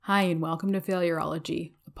Hi, and welcome to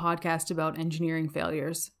Failurology, a podcast about engineering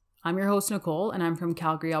failures. I'm your host, Nicole, and I'm from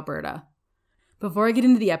Calgary, Alberta. Before I get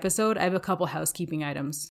into the episode, I have a couple housekeeping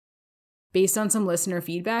items. Based on some listener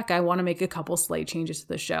feedback, I want to make a couple slight changes to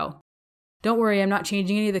the show. Don't worry, I'm not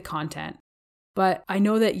changing any of the content, but I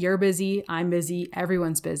know that you're busy, I'm busy,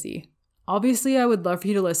 everyone's busy. Obviously, I would love for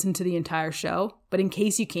you to listen to the entire show, but in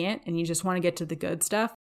case you can't and you just want to get to the good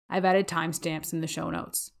stuff, I've added timestamps in the show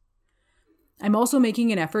notes. I'm also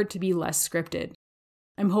making an effort to be less scripted.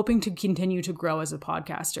 I'm hoping to continue to grow as a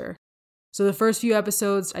podcaster. So the first few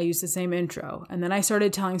episodes, I used the same intro, and then I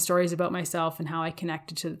started telling stories about myself and how I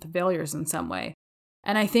connected to the failures in some way.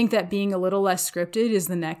 And I think that being a little less scripted is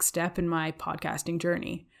the next step in my podcasting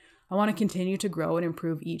journey. I want to continue to grow and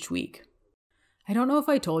improve each week. I don't know if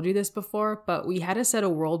I told you this before, but we had a set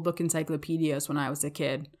of World Book encyclopedias when I was a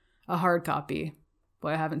kid. A hard copy. Boy,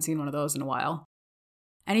 I haven't seen one of those in a while.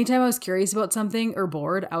 Anytime I was curious about something or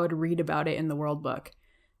bored, I would read about it in the World Book.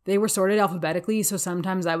 They were sorted alphabetically, so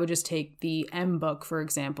sometimes I would just take the M book, for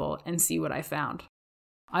example, and see what I found.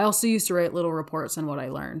 I also used to write little reports on what I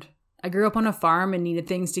learned. I grew up on a farm and needed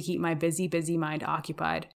things to keep my busy mind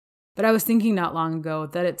occupied. But I was thinking not long ago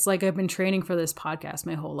that it's like I've been training for this podcast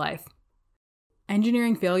my whole life.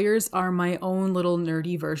 Engineering failures are my own little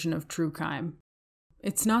nerdy version of true crime.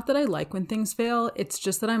 It's not that I like when things fail, it's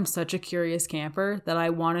just that I'm such a curious camper that I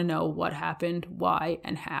want to know what happened, why,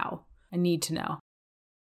 and how. I need to know.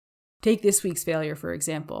 Take this week's failure, for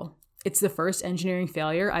example. It's the first engineering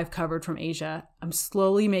failure I've covered from Asia. I'm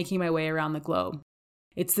slowly making my way around the globe.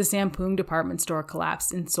 It's the Sampoong department store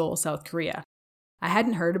collapse in Seoul, South Korea. I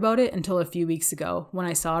hadn't heard about it until a few weeks ago when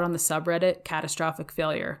I saw it on the subreddit Catastrophic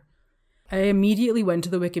Failure. I immediately went to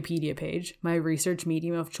the Wikipedia page, my research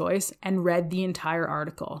medium of choice, and read the entire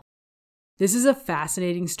article. This is a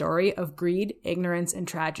fascinating story of greed, ignorance, and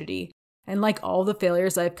tragedy, and like all the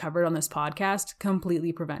failures I've covered on this podcast,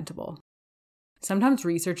 completely preventable. Sometimes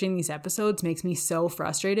researching these episodes makes me so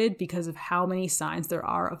frustrated because of how many signs there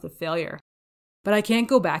are of the failure. But I can't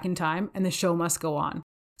go back in time, and the show must go on.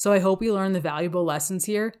 So I hope we learn the valuable lessons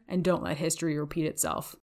here and don't let history repeat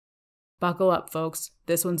itself. Buckle up, folks.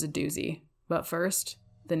 This one's a doozy. But first,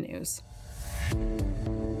 the news.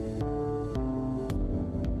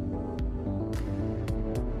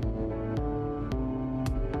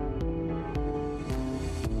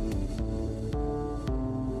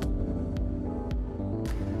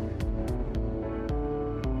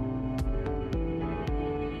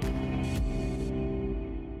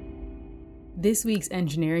 This week's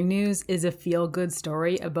engineering news is a feel-good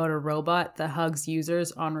story about a robot that hugs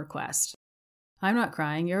users on request. I'm not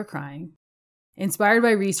crying, you're crying. Inspired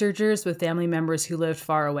by researchers with family members who lived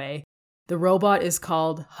far away, the robot is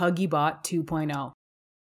called HuggyBot 2.0.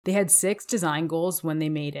 They had 6 design goals when they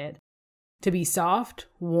made it. To be soft,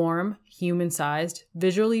 warm, human-sized,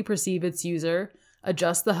 visually perceive its user,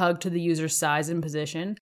 adjust the hug to the user's size and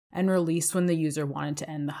position, and release when the user wanted to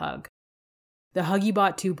end the hug. The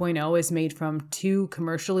HuggyBot 2.0 is made from 2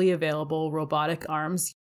 commercially available robotic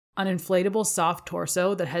arms, an inflatable soft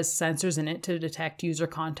torso that has sensors in it to detect user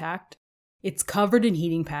contact. It's covered in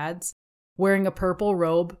heating pads, wearing a purple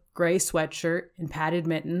robe, gray sweatshirt, and padded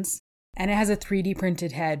mittens, and it has a 3D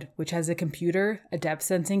printed head, which has a computer, a depth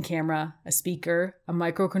sensing camera, a speaker, a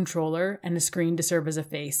microcontroller, and a screen to serve as a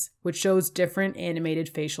face, which shows different animated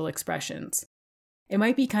facial expressions. It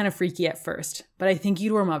might be kind of freaky at first, but I think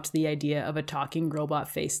you'd warm up to the idea of a talking robot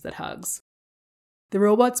face that hugs. The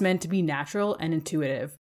robot's meant to be natural and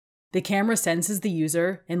intuitive. The camera senses the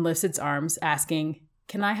user and lifts its arms, asking,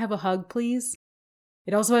 "Can I have a hug, please?"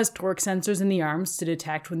 It also has torque sensors in the arms to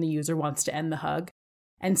detect when the user wants to end the hug,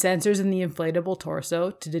 and sensors in the inflatable torso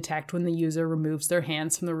to detect when the user removes their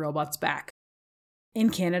hands from the robot's back. In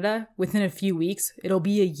Canada, within a few weeks, it'll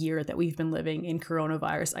be a year that we've been living in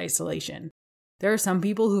coronavirus isolation. There are some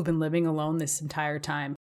people who've been living alone this entire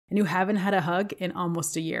time, and who haven't had a hug in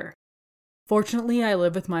almost a year. Fortunately, I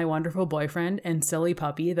live with my wonderful boyfriend and silly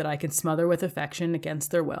puppy that I can smother with affection against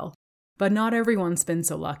their will. But not everyone's been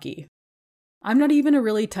so lucky. I'm not even a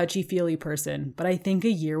really touchy-feely person, but I think a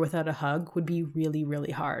year without a hug would be really,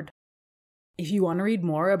 really hard. If you want to read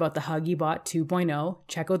more about the HuggyBot 2.0,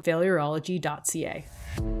 check out failurology.ca.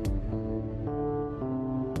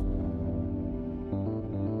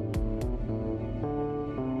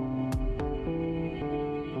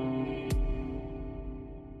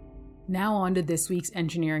 Now on to this week's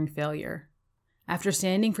engineering failure. After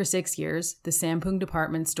standing for 6 years, the Sampoong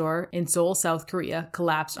department store in Seoul, South Korea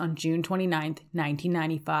collapsed on June 29,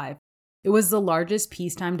 1995. It was the largest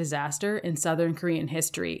peacetime disaster in Southern Korean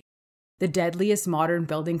history. the deadliest modern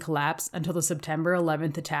building collapse until the September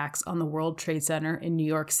 11th attacks on the World Trade Center in New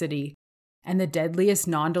York City, and the deadliest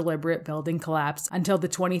non-deliberate building collapse until the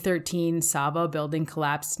 2013 Sabha building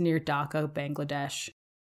collapse near Dhaka, Bangladesh.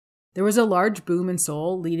 There was a large boom in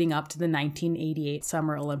Seoul leading up to the 1988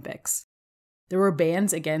 Summer Olympics. There were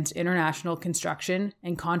bans against international construction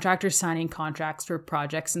and contractors signing contracts for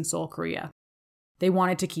projects in Seoul, Korea. They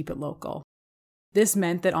wanted to keep it local. This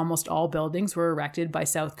meant that almost all buildings were erected by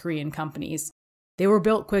South Korean companies. They were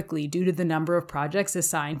built quickly due to the number of projects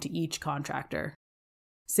assigned to each contractor.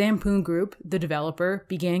 Sampoong Group, the developer,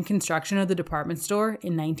 began construction of the department store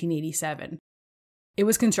in 1987. It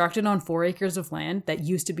was constructed on 4 acres of land that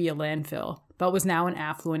used to be a landfill, but was now an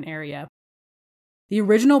affluent area. The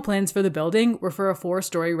original plans for the building were for a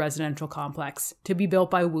 4-story residential complex to be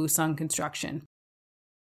built by Woosung Construction.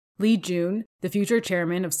 Lee Jun, the future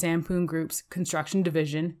chairman of Sampoong Group's construction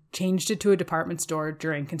division, changed it to a department store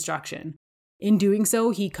during construction. In doing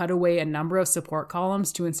so, he cut away a number of support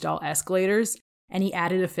columns to install escalators, and he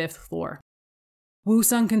added a 5th floor.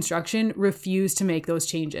 Woosung Construction refused to make those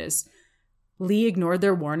changes. Lee ignored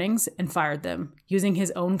their warnings and fired them, using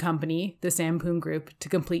his own company, the Sampoong Group, to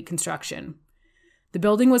complete construction. The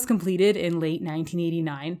building was completed in late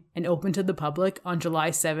 1989 and opened to the public on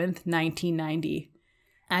July 7, 1990.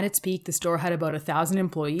 At its peak, the store had about 1,000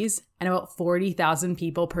 employees, and about 40,000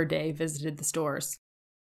 people per day visited the stores.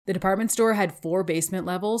 The department store had 4 basement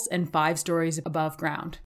levels and 5 stories above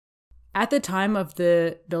ground. At the time of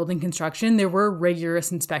the building construction, there were rigorous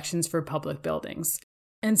inspections for public buildings,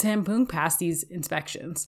 and Sampoong passed these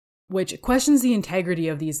inspections, which questions the integrity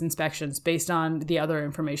of these inspections based on the other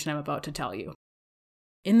information I'm about to tell you.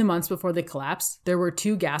 In the months before the collapse, there were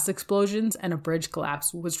 2 gas explosions and a bridge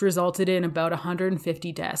collapse, which resulted in about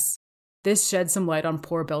 150 deaths. This shed some light on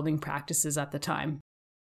poor building practices at the time.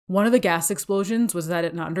 One of the gas explosions was at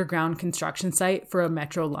an underground construction site for a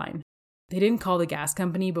metro line. They didn't call the gas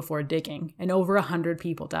company before digging, and over 100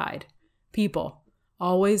 people died. People,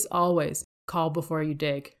 always call before you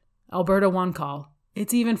dig. Alberta One Call.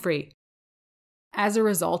 It's even free. As a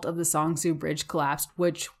result of the Songsu Bridge collapse,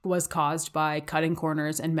 which was caused by cutting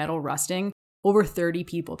corners and metal rusting, over 30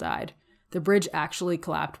 people died. The bridge actually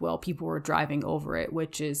collapsed while people were driving over it,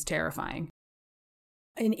 which is terrifying.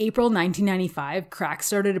 In April 1995, cracks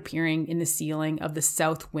started appearing in the ceiling of the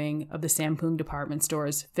south wing of the Sampoong department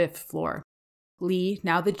store's 5th floor. Lee,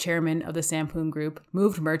 now the chairman of the Sampoong Group,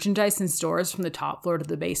 moved merchandise and stores from the top floor to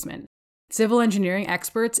the basement. Civil engineering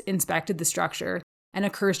experts inspected the structure, and a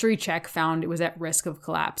cursory check found it was at risk of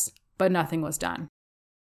collapse, but nothing was done.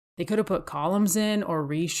 They could have put columns in or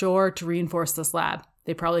reshore to reinforce the slab.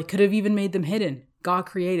 They probably could have even made them hidden. Got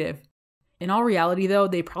creative. In all reality, though,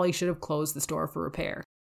 they probably should have closed the store for repair.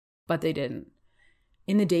 But they didn't.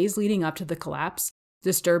 In the days leading up to the collapse,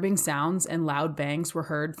 disturbing sounds and loud bangs were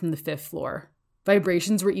heard from the 5th floor.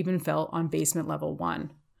 Vibrations were even felt on basement level 1.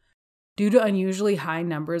 Due to unusually high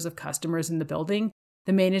numbers of customers in the building,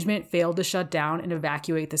 the management failed to shut down and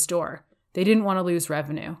evacuate the store. They didn't want to lose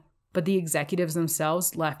revenue, but the executives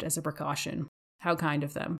themselves left as a precaution. How kind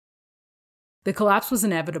of them. The collapse was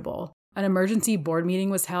inevitable. An emergency board meeting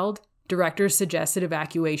was held. Directors suggested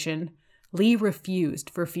evacuation. Lee refused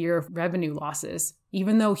for fear of revenue losses,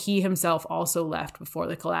 even though he himself also left before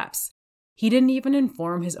the collapse. He didn't even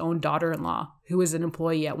inform his own daughter-in-law, who was an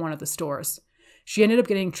employee at one of the stores. She ended up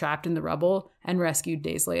getting trapped in the rubble and rescued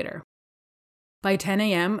days later. By 10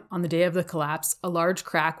 a.m. on the day of the collapse, a large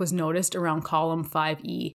crack was noticed around column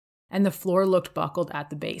 5E, and the floor looked buckled at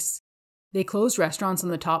the base. They closed restaurants on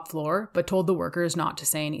the top floor, but told the workers not to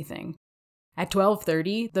say anything. At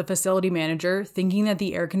 12:30, the facility manager, thinking that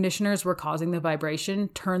the air conditioners were causing the vibration,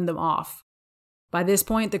 turned them off. By this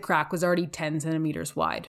point, the crack was already 10 centimeters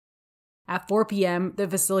wide. At 4 p.m., the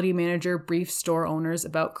facility manager briefed store owners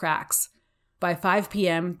about cracks. By 5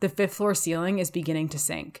 p.m., the 5th floor ceiling is beginning to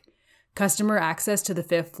sink. Customer access to the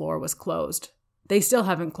 5th floor was closed. They still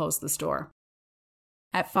haven't closed the store.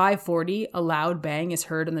 At 5:40, a loud bang is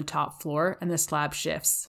heard on the top floor and the slab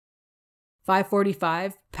shifts.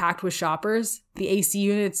 5:45, packed with shoppers, the AC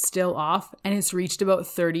unit's still off and it's reached about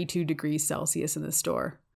 32 degrees Celsius in the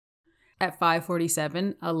store. At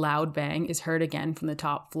 5:47, a loud bang is heard again from the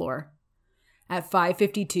top floor. At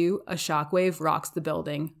 5:52, a shockwave rocks the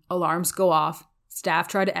building. Alarms go off. Staff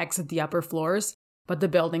try to exit the upper floors, but the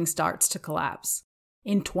building starts to collapse.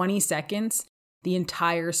 In 20 seconds, the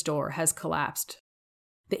entire store has collapsed.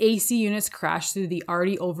 The AC units crash through the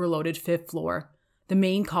already overloaded 5th floor. The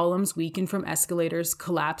main columns weakened from escalators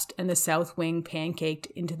collapsed and the south wing pancaked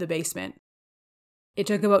into the basement. It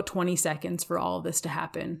took about 20 seconds for all of this to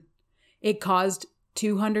happen. It caused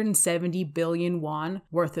 270 billion won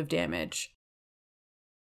worth of damage.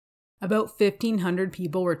 About 1,500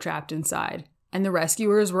 people were trapped inside, and the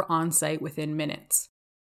rescuers were on site within minutes.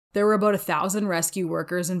 There were about 1,000 rescue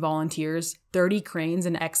workers and volunteers, 30 cranes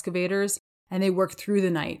and excavators, and they worked through the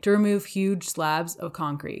night to remove huge slabs of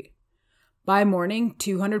concrete. By morning,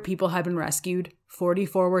 200 people had been rescued,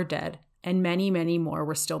 44 were dead, and many, many more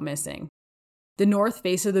were still missing. The north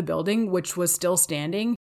face of the building, which was still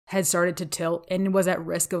standing, had started to tilt and was at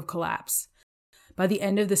risk of collapse. By the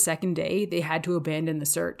end of the second day, they had to abandon the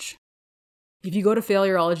search. If you go to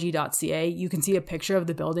failurology.ca, you can see a picture of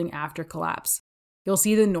the building after collapse. You'll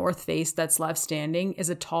see the north face that's left standing is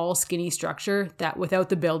a tall, skinny structure that without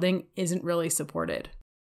the building isn't really supported.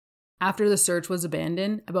 After the search was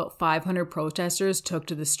abandoned, about 500 protesters took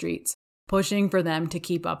to the streets, pushing for them to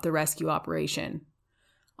keep up the rescue operation.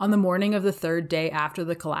 On the morning of the third day after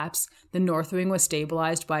the collapse, the north wing was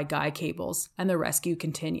stabilized by guy cables, and the rescue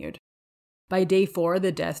continued. By day 4,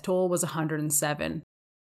 the death toll was 107.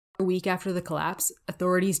 A week after the collapse,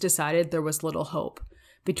 authorities decided there was little hope.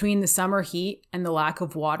 Between the summer heat and the lack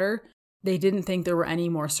of water, they didn't think there were any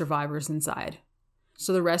more survivors inside.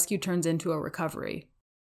 So the rescue turns into a recovery.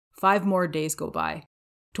 5 more days go by.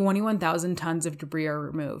 21,000 tons of debris are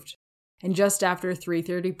removed. And just after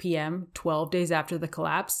 3:30 p.m., 12 days after the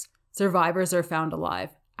collapse, survivors are found alive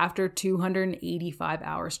after 285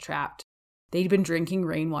 hours trapped. They'd been drinking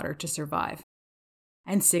rainwater to survive.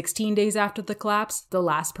 And 16 days after the collapse, the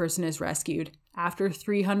last person is rescued after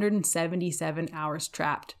 377 hours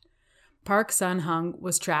trapped. Park Sun-hung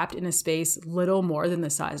was trapped in a space little more than the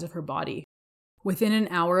size of her body. Within an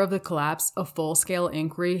hour of the collapse, a full-scale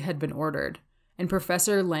inquiry had been ordered, and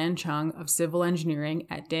Professor Lan Chung of Civil Engineering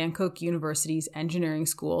at Dankook University's Engineering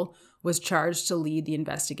School was charged to lead the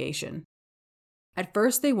investigation. At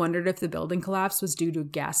first, they wondered if the building collapse was due to a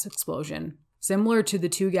gas explosion, similar to the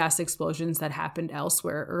 2 gas explosions that happened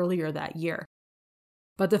elsewhere earlier that year.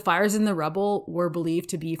 But the fires in the rubble were believed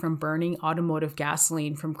to be from burning automotive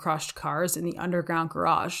gasoline from crushed cars in the underground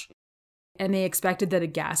garage, and they expected that a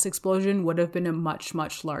gas explosion would have been a much,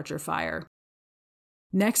 much larger fire.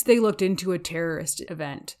 Next, they looked into a terrorist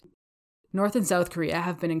event. North and South Korea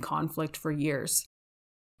have been in conflict for years,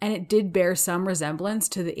 and it did bear some resemblance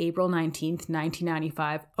to the April 19,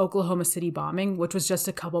 1995 Oklahoma City bombing, which was just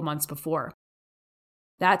a couple months before.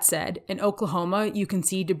 That said, in Oklahoma, you can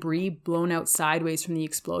see debris blown out sideways from the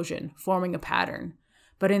explosion, forming a pattern.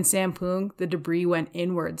 But in Sampoong, the debris went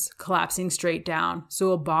inwards, collapsing straight down,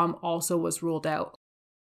 so a bomb also was ruled out.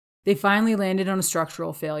 They finally landed on a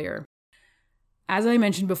structural failure. As I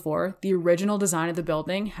mentioned before, the original design of the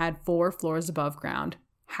building had 4 floors above ground.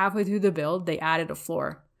 Halfway through the build, they added a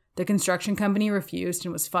floor. The construction company refused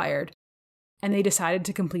and was fired, and they decided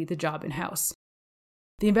to complete the job in-house.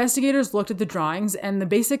 The investigators looked at the drawings, and the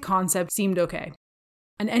basic concept seemed okay.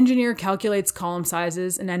 An engineer calculates column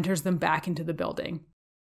sizes and enters them back into the building.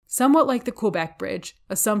 Somewhat like the Quebec Bridge,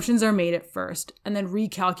 assumptions are made at first, and then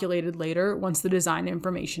recalculated later once the design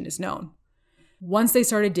information is known. Once they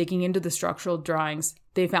started digging into the structural drawings,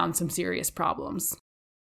 they found some serious problems.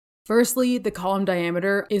 Firstly, the column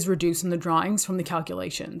diameter is reduced in the drawings from the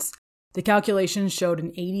calculations. The calculations showed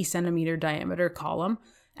an 80 centimeter diameter column,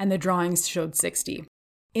 and the drawings showed 60.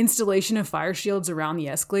 Installation of fire shields around the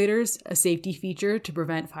escalators, a safety feature to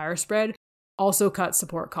prevent fire spread, also cut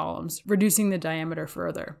support columns, reducing the diameter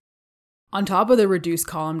further. On top of the reduced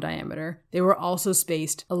column diameter, they were also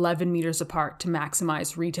spaced 11 meters apart to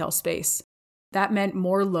maximize retail space. That meant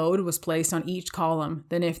more load was placed on each column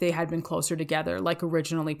than if they had been closer together like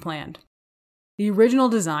originally planned. The original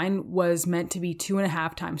design was meant to be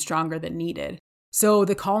 2.5 times stronger than needed, so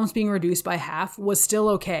the columns being reduced by half was still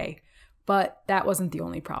okay, but that wasn't the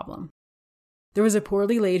only problem. There was a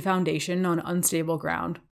poorly laid foundation on unstable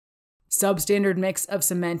ground. Substandard mix of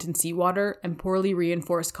cement and seawater and poorly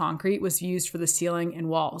reinforced concrete was used for the ceiling and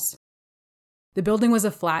walls. The building was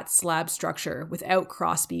a flat slab structure without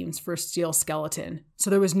crossbeams for steel skeleton, so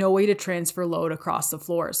there was no way to transfer load across the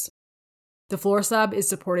floors. The floor slab is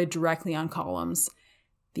supported directly on columns.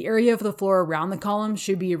 The area of the floor around the columns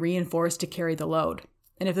should be reinforced to carry the load,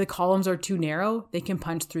 and if the columns are too narrow, they can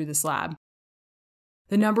punch through the slab.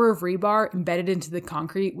 The number of rebar embedded into the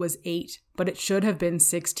concrete was 8, but it should have been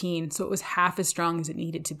 16, so it was half as strong as it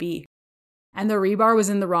needed to be. And the rebar was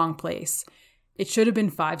in the wrong place. It should have been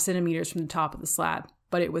 5 centimeters from the top of the slab,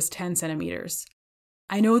 but it was 10 centimeters.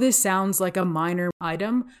 I know this sounds like a minor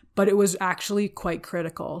item, but it was actually quite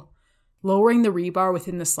critical. Lowering the rebar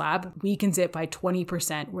within the slab weakens it by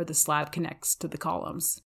 20% where the slab connects to the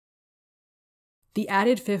columns. The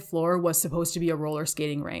added 5th floor was supposed to be a roller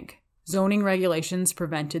skating rink. Zoning regulations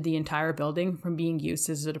prevented the entire building from being used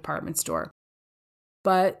as a department store.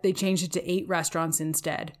 But they changed it to 8 restaurants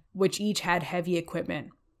instead, which each had heavy equipment.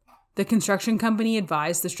 The construction company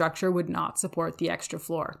advised the structure would not support the extra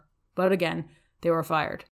floor. But again, they were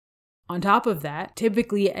fired. On top of that,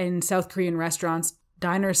 typically in South Korean restaurants,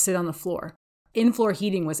 diners sit on the floor. In-floor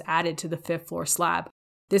heating was added to the 5th floor slab.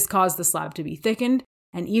 This caused the slab to be thickened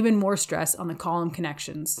and even more stress on the column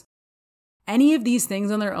connections. Any of these things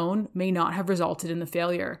on their own may not have resulted in the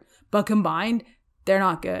failure, but combined, they're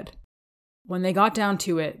not good. When they got down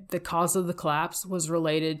to it, the cause of the collapse was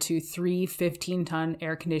related to 3 15-ton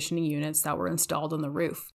air conditioning units that were installed on the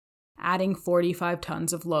roof, adding 45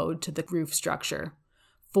 tons of load to the roof structure,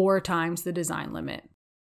 4 times the design limit.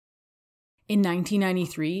 In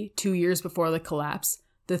 1993, 2 years before the collapse,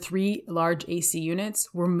 the 3 large AC units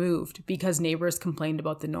were moved because neighbors complained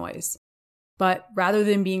about the noise. But rather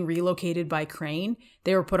than being relocated by crane,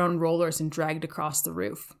 they were put on rollers and dragged across the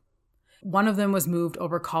roof. One of them was moved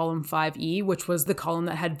over column 5E, which was the column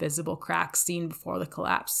that had visible cracks seen before the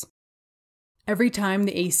collapse. Every time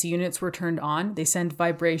the AC units were turned on, they sent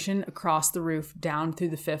vibration across the roof down through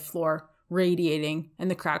the 5th floor, radiating,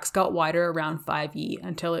 and the cracks got wider around 5E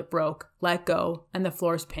until it broke, let go, and the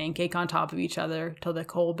floors pancake on top of each other till the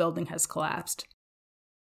whole building has collapsed.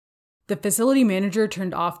 The facility manager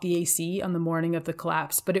turned off the AC on the morning of the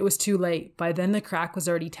collapse, but it was too late. By then, the crack was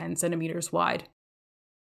already 10 centimeters wide.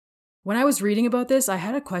 When I was reading about this, I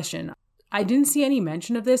had a question. I didn't see any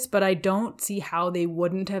mention of this, but I don't see how they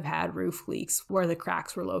wouldn't have had roof leaks where the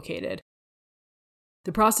cracks were located.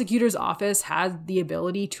 The prosecutor's office had the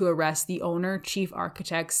ability to arrest the owner, chief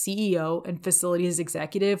architect, CEO, and facilities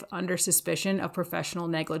executive under suspicion of professional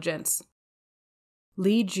negligence.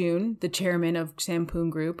 Lee Jun, the chairman of Sampoong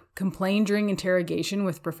Group, complained during interrogation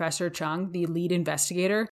with Professor Chung, the lead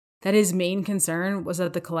investigator, that his main concern was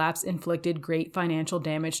that the collapse inflicted great financial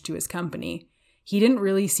damage to his company. He didn't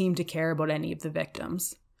really seem to care about any of the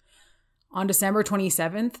victims. On December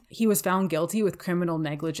 27th, he was found guilty with criminal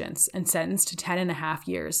negligence and sentenced to 10.5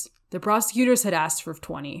 years. The prosecutors had asked for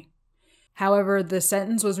 20. However, the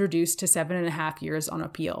sentence was reduced to 7.5 years on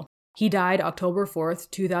appeal. He died October 4th,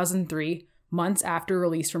 2003, months after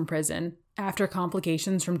release from prison, after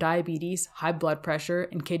complications from diabetes, high blood pressure,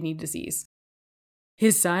 and kidney disease.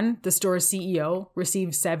 His son, the store's CEO,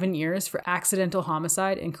 received 7 years for accidental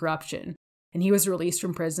homicide and corruption, and he was released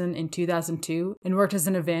from prison in 2002 and worked as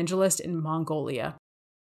an evangelist in Mongolia.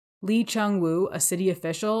 Lee Chung-woo, a city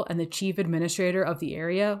official and the chief administrator of the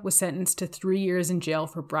area, was sentenced to 3 years in jail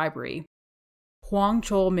for bribery. Hwang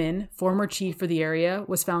Chol-min, former chief for the area,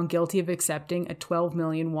 was found guilty of accepting a 12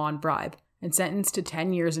 million won bribe and sentenced to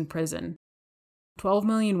 10 years in prison. 12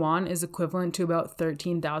 million won is equivalent to about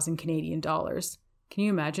 13,000 Canadian dollars. Can you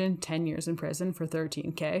imagine 10 years in prison for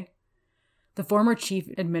 13K? The former chief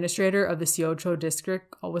administrator of the Seocho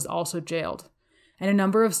district was also jailed, and a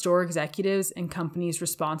number of store executives and companies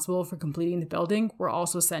responsible for completing the building were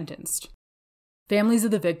also sentenced. Families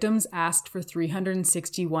of the victims asked for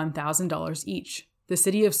 $361,000 each. The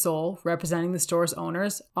city of Seoul, representing the store's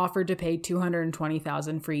owners, offered to pay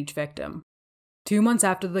 $220,000 for each victim. 2 months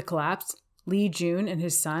after the collapse, Lee Jun and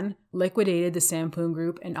his son liquidated the Sampoong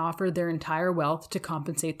Group and offered their entire wealth to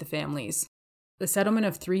compensate the families. The settlement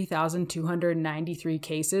of 3,293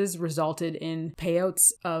 cases resulted in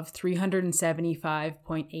payouts of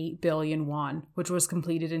 375.8 billion won, which was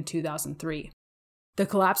completed in 2003. The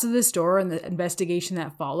collapse of the store and the investigation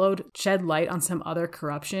that followed shed light on some other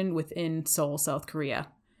corruption within Seoul, South Korea.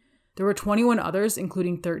 There were 21 others,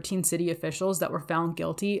 including 13 city officials, that were found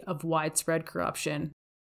guilty of widespread corruption.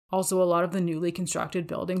 Also, a lot of the newly constructed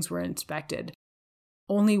buildings were inspected.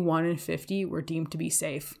 Only 1 in 50 were deemed to be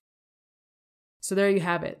safe. So there you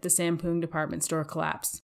have it, the Sampoong department store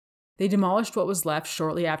collapse. They demolished what was left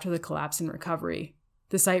shortly after the collapse and recovery.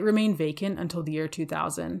 The site remained vacant until the year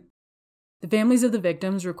 2000. The families of the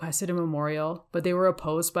victims requested a memorial, but they were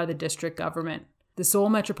opposed by the district government. The Seoul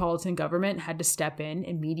Metropolitan Government had to step in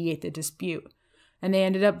and mediate the dispute, and they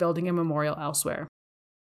ended up building a memorial elsewhere.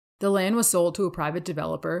 The land was sold to a private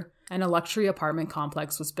developer, and a luxury apartment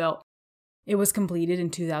complex was built. It was completed in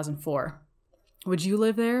 2004. Would you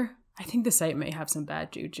live there? I think the site may have some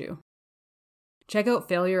bad juju. Check out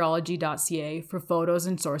failureology.ca for photos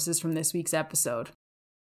and sources from this week's episode.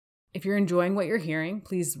 If you're enjoying what you're hearing,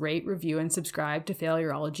 please rate, review, and subscribe to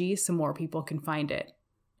Failureology so more people can find it.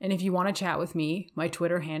 And if you want to chat with me, my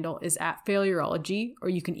Twitter handle is @Failureology, or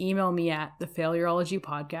you can email me at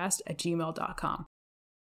thefailureologypodcast@gmail.com.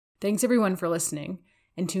 Thanks everyone for listening,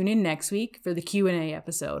 and tune in next week for the Q&A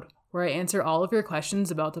episode, where I answer all of your questions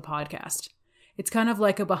about the podcast. It's kind of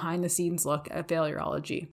like a behind-the-scenes look at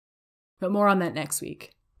Failureology. But more on that next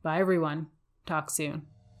week. Bye, everyone. Talk soon.